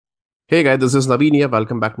Hey guys, this is Naveen here.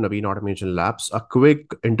 Welcome back to Naveen Automation Labs. A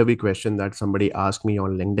quick interview question that somebody asked me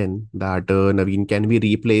on LinkedIn that Naveen, can we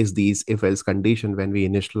replace these if-else condition when we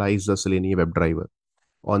initialize the Selenium WebDriver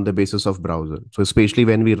on the basis of browser? So especially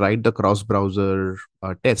when we write the cross-browser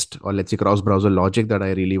test, or let's say cross-browser logic that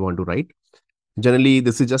I really want to write. Generally,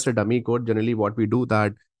 this is just a dummy code. Generally, what we do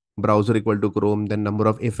that browser equal to Chrome, then number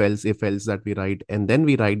of if-else that we write, and then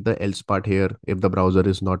we write the else part here if the browser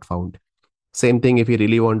is not found. Same thing if you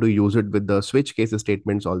really want to use it with the switch case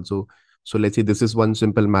statements also. So let's say this is one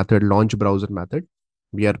simple method, launch browser method.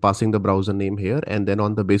 We are passing the browser name here, and then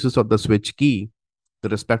on the basis of the switch key, the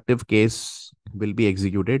respective case will be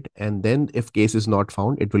executed. And then if case is not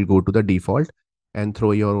found, it will go to the default and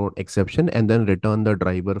throw your own exception and then return the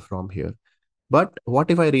driver from here. But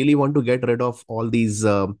what if I really want to get rid of all these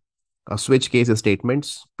switch case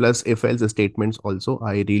statements plus if else statements also?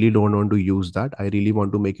 I really don't want to use that. I really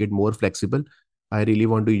want to make it more flexible. I really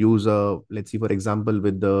want to use, let's see, for example,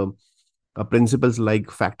 with the principles like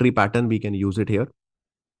factory pattern, we can use it here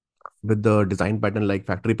with the design pattern like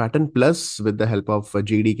factory pattern, plus with the help of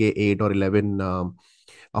JDK 8 or 11,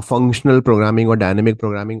 a functional programming or dynamic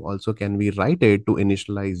programming also can we write it to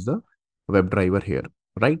initialize the WebDriver here,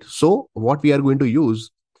 right? So what we are going to use,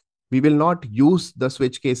 we will not use the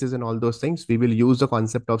switch cases and all those things. We will use the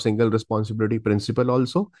concept of single responsibility principle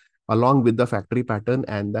also, along with the factory pattern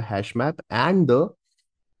and the hash map and the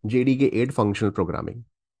JDK 8 functional programming.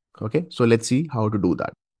 Okay, so let's see how to do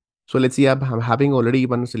that. So let's see, I'm having already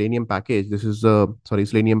one Selenium package. This is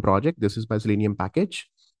Selenium project. This is my Selenium package.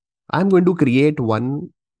 I'm going to create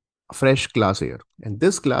one fresh class here. And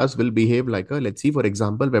this class will behave like a, let's see, for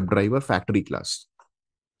example, WebDriver factory class.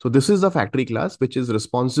 So this is the factory class which is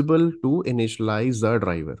responsible to initialize the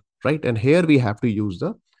driver, right? And here we have to use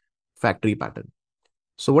the factory pattern.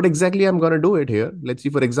 So what exactly I'm going to do it here? Let's see,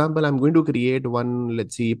 for example, I'm going to create one,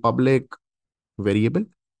 let's see, public variable.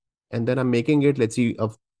 And then I'm making it, let's see,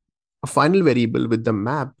 a final variable with the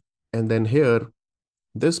map. And then here,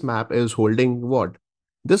 this map is holding what?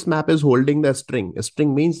 This map is holding the string. A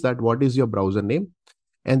string means that what is your browser name?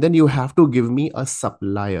 And then you have to give me a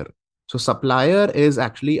supplier. So supplier is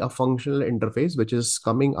actually a functional interface which is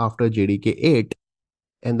coming after JDK 8.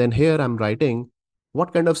 And then here I'm writing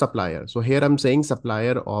what kind of supplier. So here I'm saying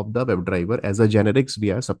supplier of the WebDriver as a generics,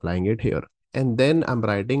 we are supplying it here. And then I'm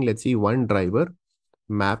writing, let's see, one driver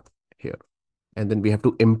map here. And then we have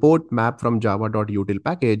to import map from java.util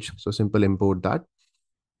package. So simple import that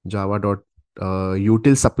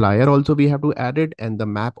java.util supplier also we have to add it, and the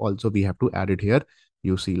map also we have to add it here.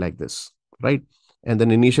 You see like this, right? And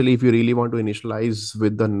then initially, if you really want to initialize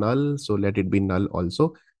with the null, so let it be null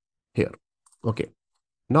also here. Okay.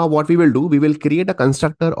 Now what we will do, we will create a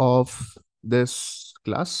constructor of this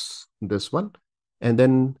class, this one. And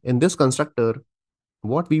then in this constructor,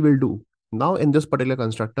 what we will do, now in this particular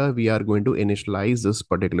constructor, we are going to initialize this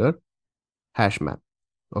particular hash map.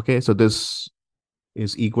 Okay, so this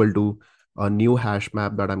is equal to a new hash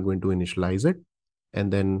map that I'm going to initialize it,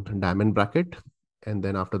 and then diamond bracket, and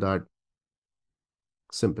then after that,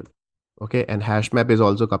 simple. Okay, and hash map is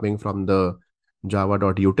also coming from the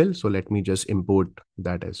java.util. So let me just import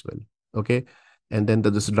that as well. Okay, and then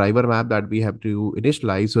this driver map that we have to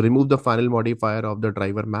initialize. So remove the final modifier of the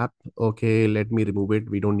driver map. Okay, let me remove it.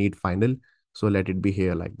 We don't need final. So let it be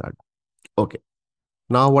here like that. Okay.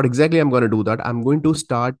 Now, what exactly I'm going to do that? I'm going to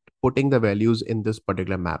start putting the values in this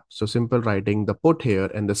particular map. So simple writing the put here,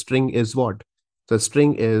 and the string is what? The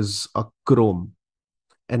string is a Chrome.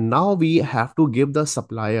 And now we have to give the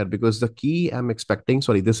supplier, because the key I'm expecting,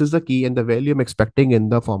 sorry, this is the key and the value I'm expecting in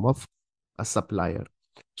the form of a supplier.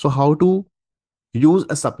 So how to use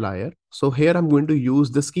a supplier? So here I'm going to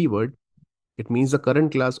use this keyword. It means the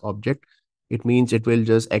current class object. It means it will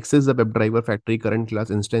just access the WebDriver factory current class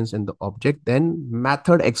instance in the object. Then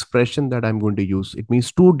method expression that I'm going to use. It means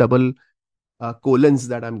two double colons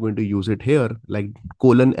that I'm going to use it here, like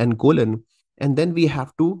colon and colon. And then we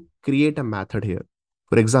have to create a method here.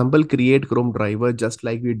 For example, create Chrome driver, just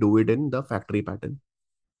like we do it in the factory pattern.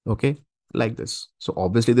 Okay, like this. So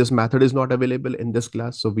obviously this method is not available in this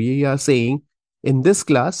class. So we are saying in this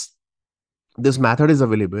class, this method is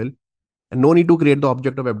available, and no need to create the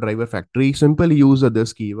object of WebDriver factory. Simple use of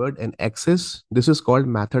this keyword and access. This is called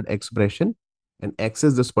method expression, and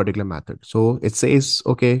access this particular method. So it says,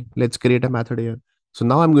 okay, let's create a method here. So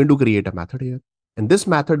now I'm going to create a method here. And this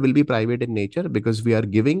method will be private in nature because we are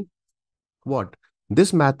giving what?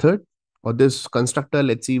 This method or this constructor,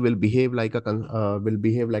 let's see, will behave like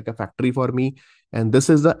a factory for me. And this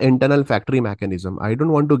is the internal factory mechanism. I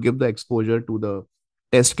don't want to give the exposure to the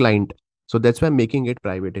test client. So that's why I'm making it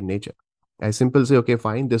private in nature. I simply say, okay,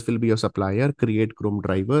 fine, this will be your supplier, create Chrome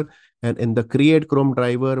driver. And in the create Chrome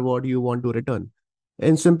driver, what do you want to return?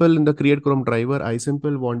 In simple, in the create Chrome driver, I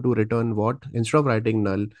simple want to return what? Instead of writing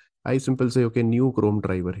null, I simple say, okay, new Chrome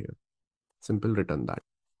driver here. Simple return that.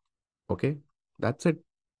 Okay, that's it.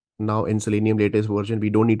 Now in Selenium latest version, we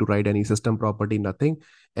don't need to write any system property, nothing.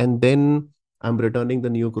 And then I'm returning the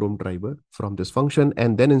new Chrome driver from this function.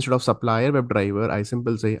 And then instead of supplier WebDriver, I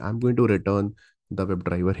simple say, I'm going to return the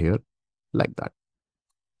WebDriver here like that.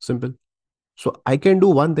 Simple. So I can do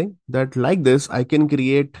one thing that like this, I can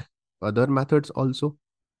create other methods also.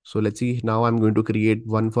 So let's see, now I'm going to create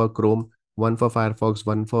one for Chrome, one for Firefox,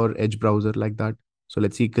 one for Edge browser like that. So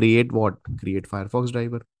let's see, create what? Create Firefox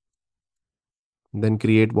driver. Then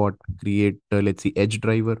create what? Create, let's see, Edge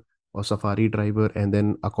driver or Safari driver. And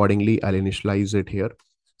then accordingly, I'll initialize it here.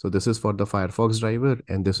 So this is for the Firefox driver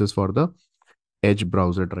and this is for the Edge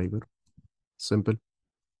browser driver. Simple.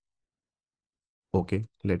 Okay,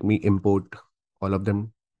 let me import all of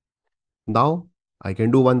them. Now I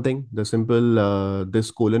can do one thing, the simple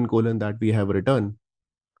this colon that we have written,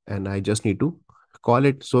 and I just need to call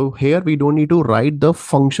it. So here we don't need to write the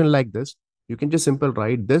function like this. You can just simple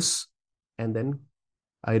write this, and then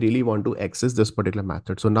I really want to access this particular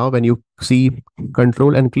method. So now when you see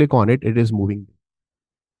control and click on it, it is moving.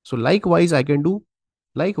 So likewise, I can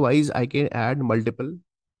add multiple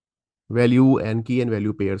value and key and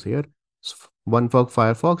value pairs here. One for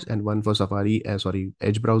Firefox and one for Safari, sorry,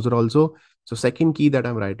 Edge browser also. So second key that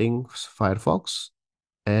I'm writing Firefox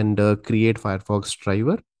and create Firefox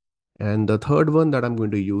driver. And the third one that I'm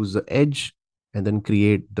going to use the Edge and then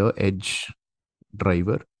create the Edge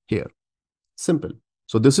driver here. Simple.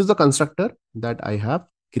 So this is the constructor that I have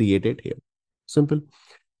created here. Simple.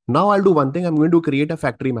 Now I'll do one thing. I'm going to create a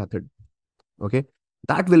factory method. Okay.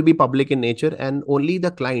 That will be public in nature and only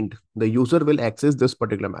the client, the user will access this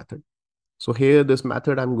particular method. So here, this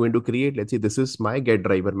method I'm going to create, let's see, this is my get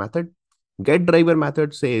driver method. Get driver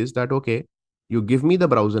method says that, okay, you give me the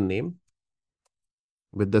browser name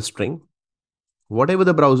with the string, whatever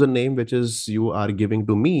the browser name, which is you are giving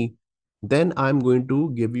to me, then I'm going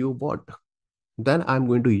to give you what? Then I'm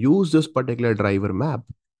going to use this particular driver map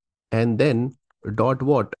and then dot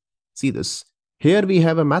what? See this. Here we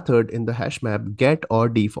have a method in the hash map get or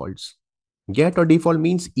defaults. Get or default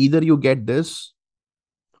means either you get this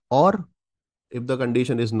or if the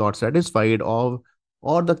condition is not satisfied or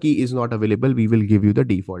the key is not available, we will give you the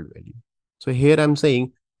default value. So here I'm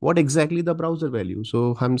saying what exactly the browser value.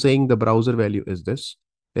 So I'm saying the browser value is this.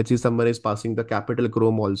 Let's see, someone is passing the capital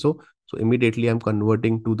Chrome also. So immediately I'm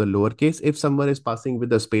converting to the lowercase. If someone is passing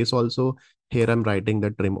with the space also, here I'm writing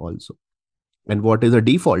the trim also. And what is the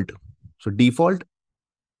default? So default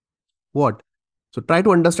what? So try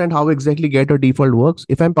to understand how exactly get or default works.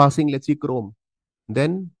 If I'm passing, let's see, Chrome,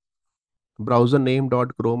 then browser name dot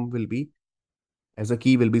Chrome will be as a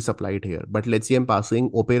key will be supplied here. But let's say I'm passing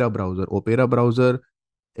Opera browser. Opera browser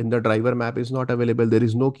in the driver map is not available. There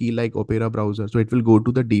is no key like Opera browser. So it will go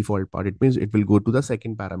to the default part. It means it will go to the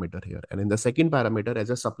second parameter here. And in the second parameter as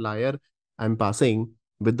a supplier, I'm passing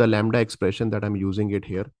with the lambda expression that I'm using it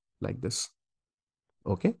here like this.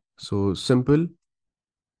 Okay. So simple.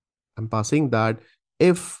 I'm passing that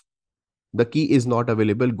if the key is not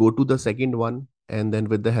available, go to the second one. And then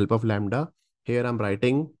with the help of lambda, here I'm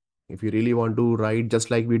writing, if you really want to write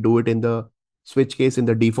just like we do it in the switch case in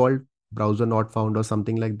the default browser not found or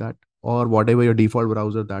something like that, or whatever your default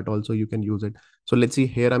browser, that also you can use it. So let's see,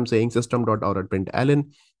 here I'm saying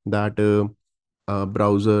system.out.println that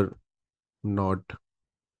browser not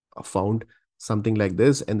found, something like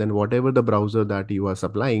this. And then whatever the browser that you are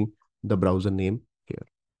supplying, the browser name here.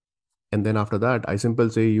 And then after that, I simply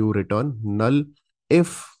say you return null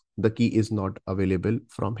if the key is not available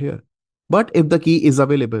from here. But if the key is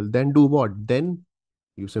available, then do what? Then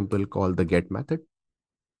you simply call the get method,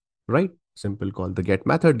 right? Simple call the get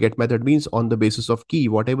method. Get method means on the basis of key,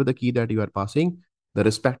 whatever the key that you are passing, the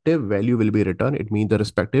respective value will be returned. It means the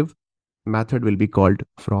respective method will be called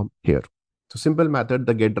from here. So simple method,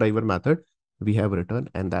 the get driver method, we have written,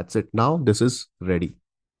 and that's it. Now this is ready.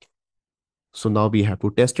 So now we have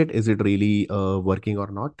to test it. Is it really working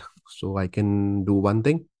or not? So I can do one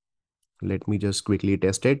thing. Let me just quickly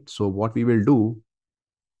test it. So what we will do,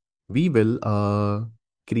 we will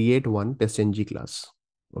create one testng class.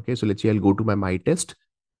 Okay, so let's say I'll go to my test,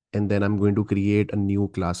 and then I'm going to create a new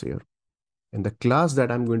class here. And the class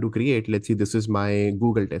that I'm going to create, let's see, this is my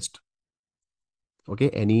Google test.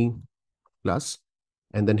 Okay, any class.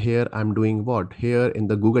 And then here I'm doing what? Here in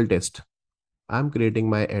the Google test, I'm creating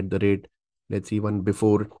my @ let's see, one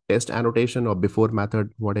before test annotation or before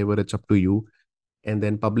method, whatever, it's up to you. And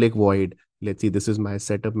then public void. Let's see, this is my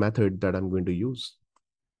setup method that I'm going to use,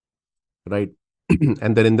 right?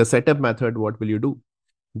 And then in the setup method, what will you do?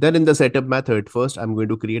 Then in the setup method, first I'm going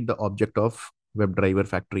to create the object of WebDriver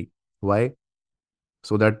factory. Why?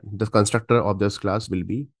 So that the constructor of this class will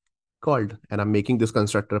be called. And I'm making this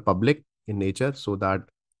constructor public in nature so that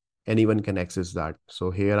anyone can access that. So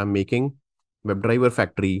here I'm making WebDriver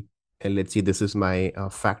factory. And let's see, this is my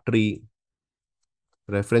factory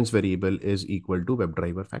reference variable is equal to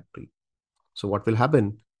WebDriver factory. So what will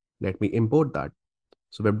happen? Let me import that.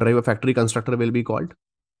 So WebDriver factory constructor will be called.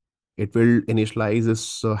 It will initialize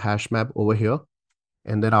this hash map over here.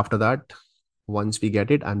 And then after that, once we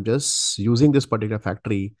get it, I'm just using this particular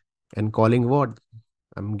factory and calling what?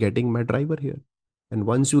 I'm getting my driver here. And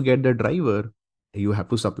once you get the driver, you have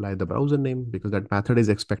to supply the browser name because that method is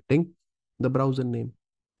expecting the browser name.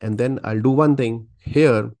 And then I'll do one thing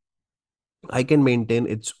here. I can maintain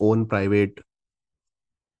its own private,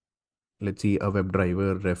 let's see, a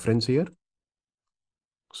WebDriver reference here,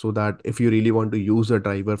 so that if you really want to use a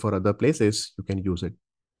driver for other places, you can use it.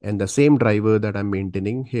 And the same driver that I'm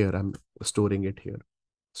maintaining here, I'm storing it here.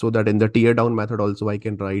 So that in the tear down method also I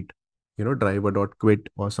can write, driver.quit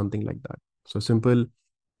or something like that. So simple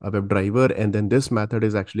a web driver, and then this method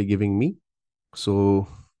is actually giving me. So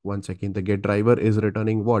once again, the get driver is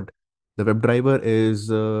returning what? The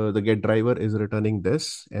get driver is returning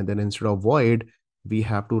this, and then instead of void, we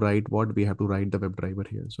have to write what? We have to write the web driver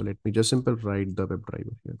here. So let me just simple write the web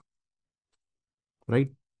driver here,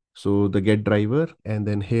 right? So the get driver, and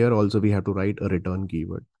then here also we have to write a return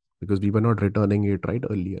keyword because we were not returning it right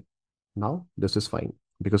earlier. Now this is fine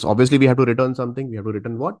because obviously we have to return something. We have to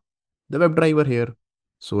return what? The web driver here.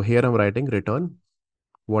 So here I'm writing return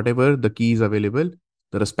whatever the key is available,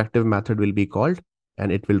 the respective method will be called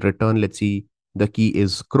and it will return, let's see, the key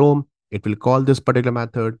is Chrome. It will call this particular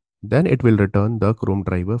method, then it will return the Chrome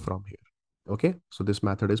driver from here. Okay, so this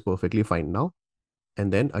method is perfectly fine now.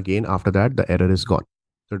 And then again, after that, the error is gone.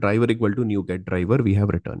 So driver equal to new get driver, we have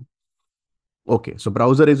returned. Okay, so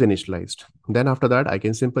browser is initialized. Then after that, I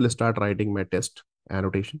can simply start writing my test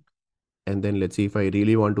annotation. And then let's see if I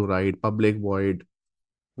really want to write public void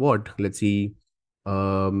what? Let's see,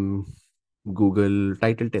 um, Google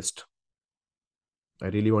title test. I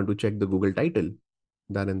really want to check the Google title.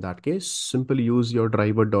 Then in that case, simply use your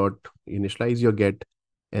driver dot initialize your get,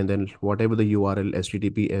 and then whatever the URL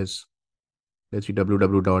HTTP is, let's see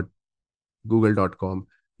www.google.com.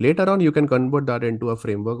 Later on, you can convert that into a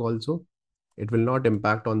framework also. It will not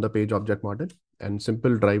impact on the page object model, and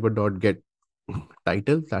simple driver dot get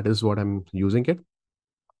title. That is what I'm using it.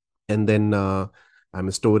 And then I'm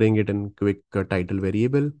storing it in quick title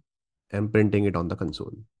variable and printing it on the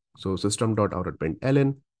console. So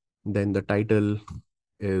system.out.println, then the title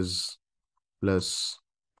is plus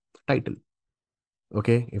title.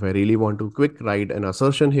 Okay, if I really want to quick write an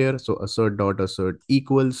assertion here, so assert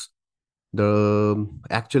equals the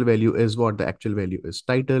actual value is what? The actual value is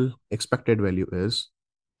title, expected value is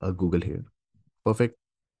Google here. Perfect.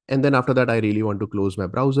 And then after that, I really want to close my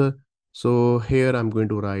browser. So here I'm going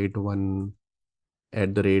to write one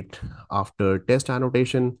 @ after test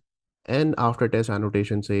annotation. And after test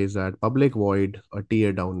annotation says that public void a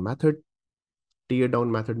tear down method. Tear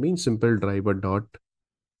down method means simple driver dot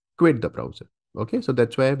quit the browser. Okay, so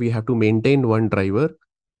that's why we have to maintain one driver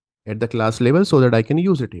at the class level so that I can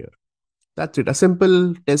use it here. That's it. A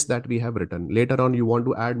simple test that we have written. Later on, you want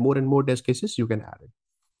to add more and more test cases, you can add it.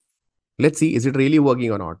 Let's see, is it really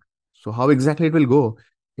working or not? So how exactly it will go?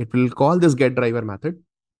 It will call this get driver method,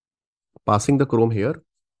 passing the Chrome here.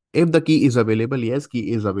 If the key is available, yes,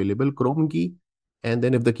 key is available, Chrome key. And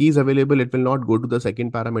then if the key is available, it will not go to the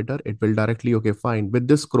second parameter. It will directly, okay, fine. With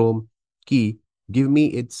this Chrome key, give me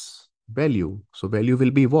its value. So value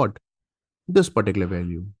will be what? This particular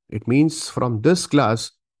value. It means from this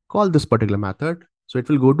class, call this particular method. So it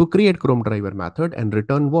will go to create Chrome driver method and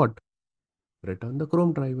return what? Return the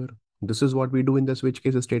Chrome driver. This is what we do in the switch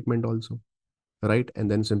case statement also, right?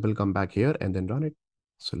 And then simple come back here and then run it.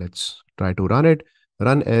 So let's try to run it.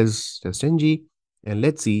 Run as just ng, and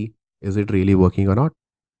let's see, is it really working or not?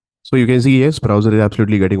 So you can see, yes, browser is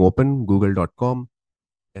absolutely getting open, google.com,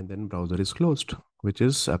 and then browser is closed, which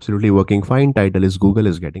is absolutely working fine. Title is Google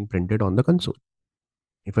is getting printed on the console.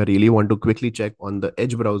 If I really want to quickly check on the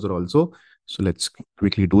Edge browser also, so let's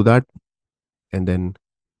quickly do that and then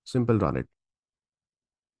simple run it.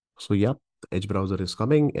 So yeah, the Edge browser is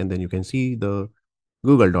coming, and then you can see the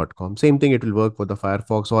google.com. Same thing, it will work for the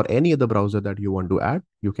Firefox or any other browser that you want to add.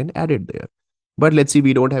 You can add it there. But let's see,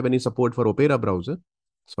 we don't have any support for Opera browser.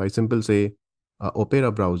 So I simply say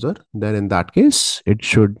Opera browser. Then in that case, it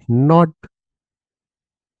should not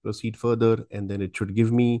proceed further. And then it should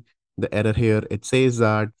give me The error here, it says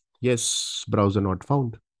that, yes, browser not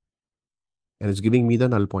found. And it's giving me the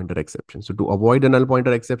null pointer exception. So to avoid the null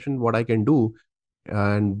pointer exception, what I can do,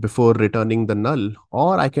 and before returning the null,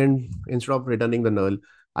 or I can, instead of returning the null,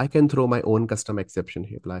 I can throw my own custom exception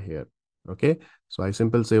here, apply here. Okay. So I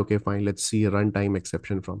simply say, okay, fine, let's see a runtime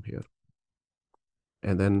exception from here.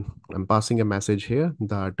 And then I'm passing a message here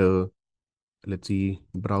that, let's see,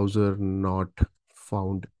 browser not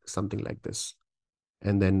found, something like this.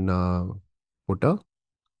 And then put a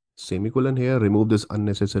semicolon here, remove this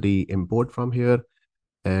unnecessary import from here,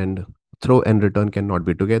 and throw and return cannot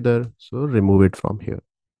be together. So remove it from here.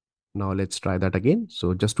 Now let's try that again.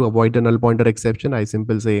 So just to avoid the null pointer exception, I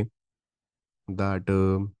simply say that,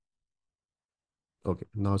 okay,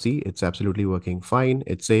 now see, it's absolutely working fine.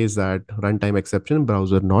 It says that runtime exception,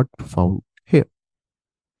 browser not found here,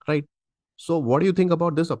 right? So what do you think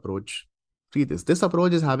about this approach? See this. This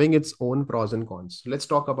approach is having its own pros and cons. Let's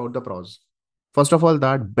talk about the pros. First of all,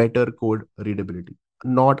 that better code readability,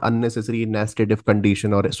 not unnecessary nested if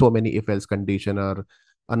condition or so many if else condition or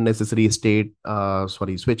unnecessary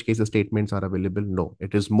switch cases statements are available. No,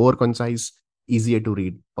 it is more concise, easier to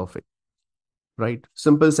read, perfect, right?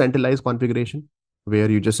 Simple centralized configuration where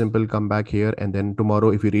you just simple come back here, and then tomorrow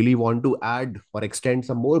if you really want to add or extend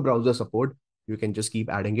some more browser support, you can just keep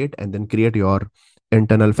adding it and then create your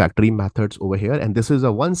internal factory methods over here. And this is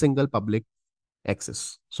a one single public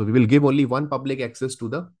access. So we will give only one public access to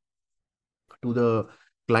the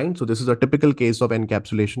client. So this is a typical case of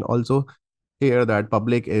encapsulation also here, that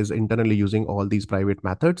public is internally using all these private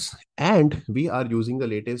methods, and we are using the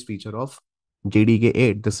latest feature of JDK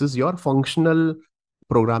 8. This is your functional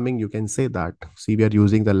programming, you can say that. See, we are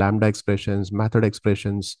using the lambda expressions, method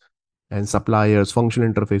expressions, and suppliers,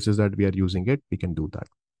 functional interfaces that we are using it. We can do that.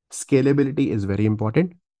 Scalability is very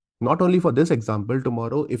important. Not only for this example,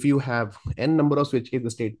 tomorrow, if you have n number of switch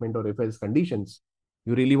case statement or if else conditions,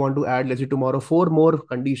 you really want to add, let's say tomorrow, 4 more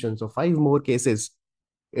conditions or 5 more cases,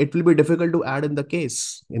 it will be difficult to add in the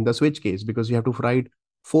case, in the switch case, because you have to write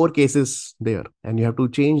 4 cases there and you have to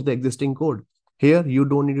change the existing code. Here, you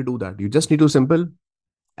don't need to do that. You just need to simple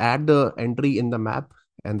add the entry in the map,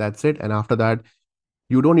 and that's it. And after that,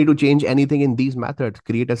 you don't need to change anything in these methods.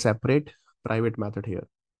 Create a separate private method here,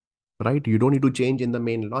 right? You don't need to change in the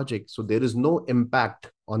main logic. So there is no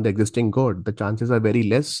impact on the existing code. The chances are very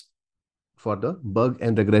less for the bug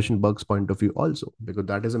and regression bugs point of view also, because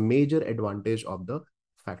that is a major advantage of the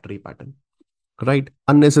factory pattern, right?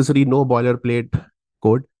 Unnecessary, no boilerplate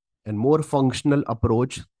code, and more functional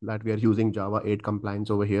approach that we are using Java 8 compliance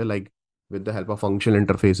over here, like with the help of functional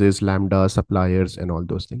interfaces, Lambda, suppliers, and all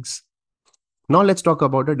those things. Now let's talk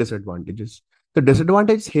about the disadvantages. The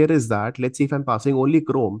disadvantage here is that, let's see, if I'm passing only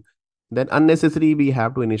Chrome, then unnecessary we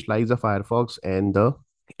have to initialize the Firefox and the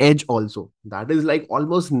Edge also. That is like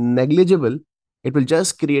almost negligible. It will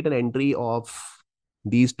just create an entry of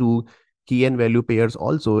these two key and value pairs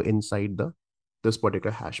also inside the this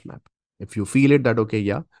particular hash map. If you feel it that, okay,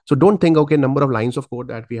 yeah. So don't think, okay, number of lines of code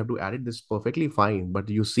that we have to add it, this is perfectly fine. But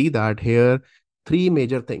you see that here, 3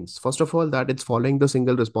 major things. First of all, that it's following the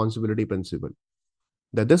single responsibility principle,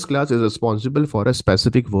 that this class is responsible for a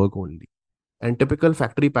specific work only, and typical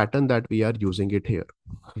factory pattern that we are using it here,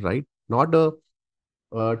 right? Not a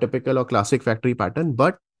typical or classic factory pattern,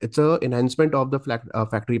 but it's a enhancement of the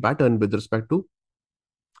factory pattern with respect to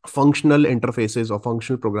functional interfaces or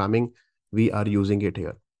functional programming. We are using it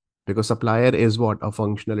here because supplier is what, a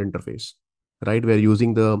functional interface, right? We're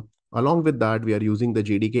using the, along with that, we are using the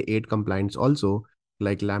JDK 8 compliance also,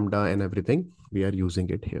 like Lambda and everything. We are using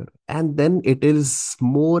it here, and then it is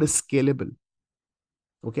more scalable.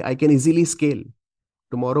 Okay, I can easily scale.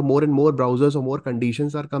 Tomorrow, more and more browsers or more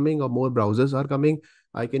conditions are coming or more browsers are coming,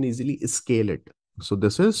 I can easily scale it. So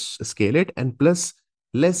this is scale it, and plus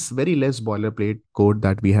less, very less boilerplate code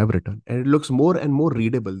that we have written, and it looks more and more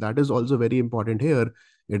readable. That is also very important here.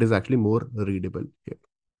 It is actually more readable here.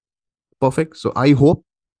 Perfect. So I hope,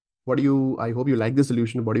 I hope you like the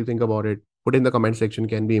solution. What do you think about it? Put in the comment section.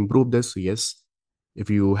 Can we improve this? Yes. If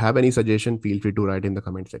you have any suggestion, feel free to write in the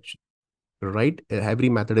comment section, right? Every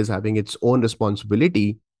method is having its own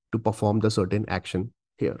responsibility to perform the certain action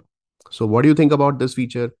here. So what do you think about this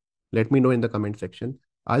feature? Let me know in the comment section.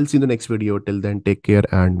 I'll see you in the next video. Till then, take care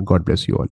and God bless you all.